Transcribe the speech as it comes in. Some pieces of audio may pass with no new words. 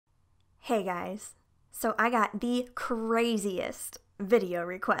Hey guys, so I got the craziest video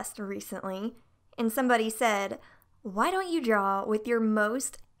request recently, and somebody said, why don't you draw with your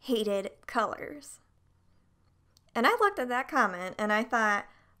most hated colors? And I looked at that comment and I thought,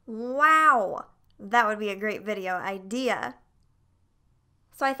 wow, that would be a great video idea.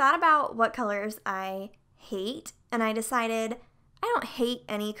 So I thought about what colors I hate, and I decided I don't hate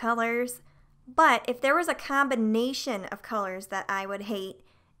any colors, but if there was a combination of colors that I would hate,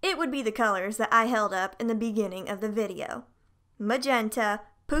 it would be the colors that I held up in the beginning of the video. Magenta,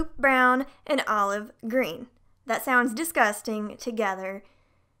 poop brown, and olive green. That sounds disgusting together.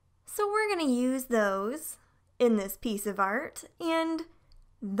 So we're going to use those in this piece of art, and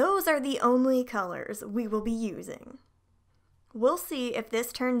those are the only colors we will be using. We'll see if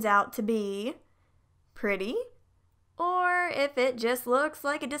this turns out to be pretty, or if it just looks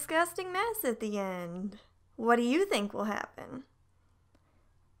like a disgusting mess at the end. What do you think will happen?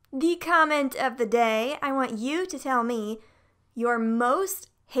 The comment of the day, I want you to tell me your most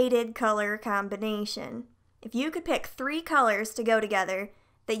hated color combination. If you could pick 3 colors to go together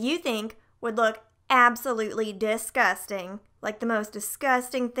that you think would look absolutely disgusting, like the most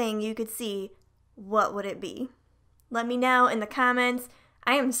disgusting thing you could see, what would it be? Let me know in the comments.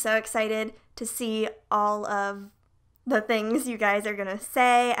 I am so excited to see all of the things you guys are gonna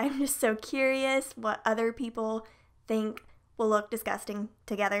say. I'm just so curious what other people think will look disgusting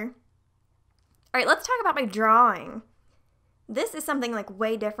together. All right, let's talk about my drawing. This is something like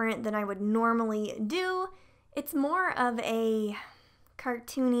way different than I would normally do. It's more of a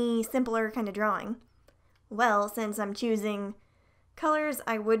cartoony, simpler kind of drawing. Well, since I'm choosing colors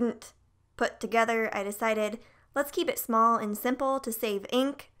I wouldn't put together, I decided let's keep it small and simple to save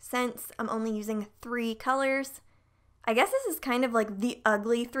ink since I'm only using 3 colors. I guess this is kind of like the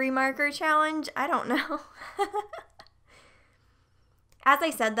ugly 3 marker challenge. I don't know. As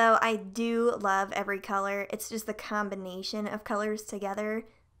I said though, I do love every color. It's just the combination of colors together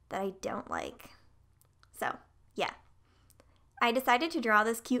that I don't like. So, yeah. I decided to draw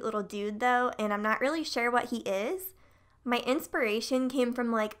this cute little dude though, and I'm not really sure what he is. My inspiration came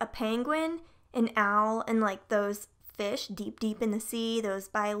from like a penguin, an owl, and like those fish deep in the sea, those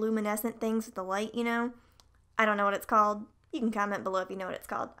bioluminescent things with the light, you know? I don't know what it's called. You can comment below if you know what it's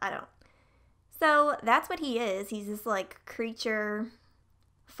called. I don't. So that's what he is. He's this like creature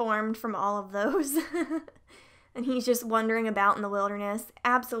formed from all of those. And he's just wandering about in the wilderness,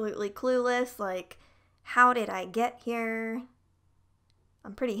 absolutely clueless, like, how did I get here?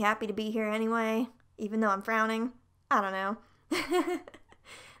 I'm pretty happy to be here anyway, even though I'm frowning. I don't know.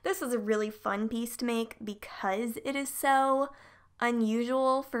 This was a really fun piece to make because it is so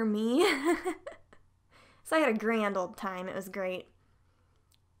unusual for me. So I had a grand old time. It was great.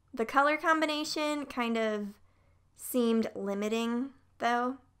 The color combination kind of seemed limiting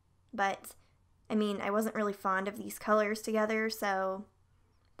though, but I mean, I wasn't really fond of these colors together, so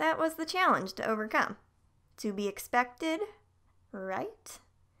that was the challenge to overcome. To be expected, right?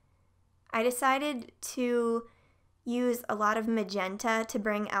 I decided to use a lot of magenta to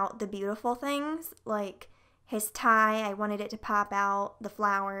bring out the beautiful things, like his tie, I wanted it to pop out, the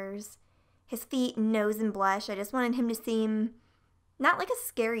flowers, his feet, nose, and blush. I just wanted him to seem not like a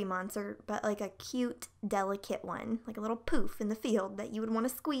scary monster, but like a cute, delicate one, like a little poof in the field that you would want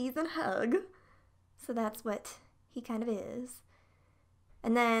to squeeze and hug. So that's what he kind of is.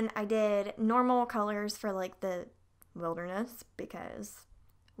 And then I did normal colors for like the wilderness because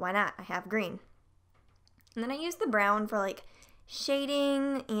why not? I have green. And then I used the brown for like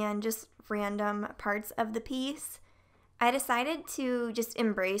shading and just random parts of the piece. I decided to just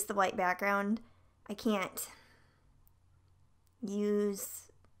embrace the white background. I can't use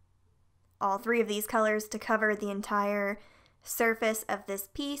all 3 of these colors to cover the entire surface of this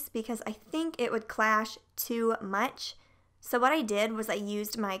piece because I think it would clash too much. So what I did was I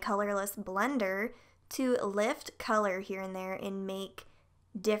used my colorless blender to lift color here and there and make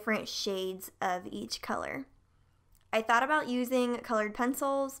different shades of each color. I thought about using colored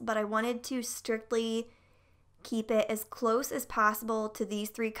pencils, but I wanted to strictly keep it as close as possible to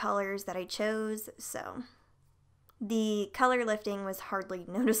these 3 colors that I chose, so the color lifting was hardly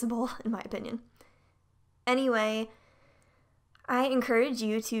noticeable in my opinion. Anyway, I encourage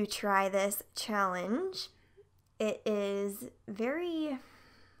you to try this challenge. It is very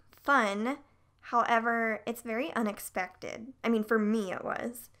fun, however, it's very unexpected. I mean, for me it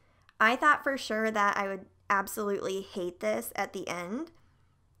was. I thought for sure that I would absolutely hate this at the end,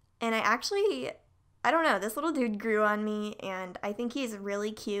 and I don't know, this little dude grew on me, and I think he's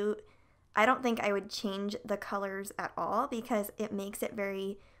really cute. I don't think I would change the colors at all because it makes it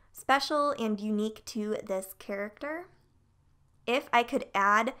very special and unique to this character. If I could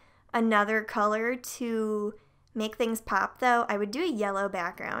add another color to make things pop though, I would do a yellow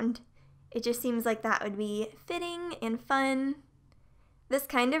background. It just seems like that would be fitting and fun. This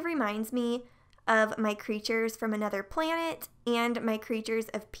kind of reminds me of my Creatures from Another Planet and my Creatures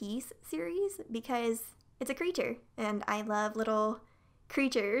of Peace series because it's a creature and I love little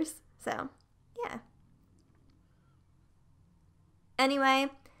creatures, so yeah. Anyway,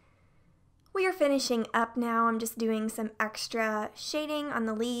 we are finishing up now. I'm just doing some extra shading on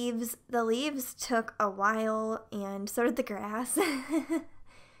the leaves. The leaves took a while and so did the grass.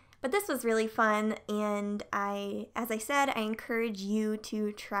 But this was really fun, and as I said, I encourage you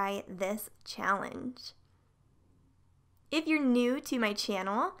to try this challenge. If you're new to my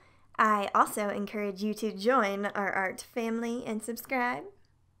channel, I also encourage you to join our art family and subscribe,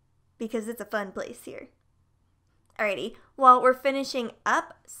 because it's a fun place here. Alrighty, well, we're finishing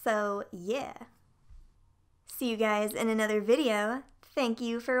up, so yeah. See you guys in another video. Thank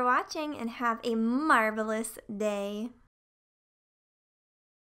you for watching, and have a marvelous day.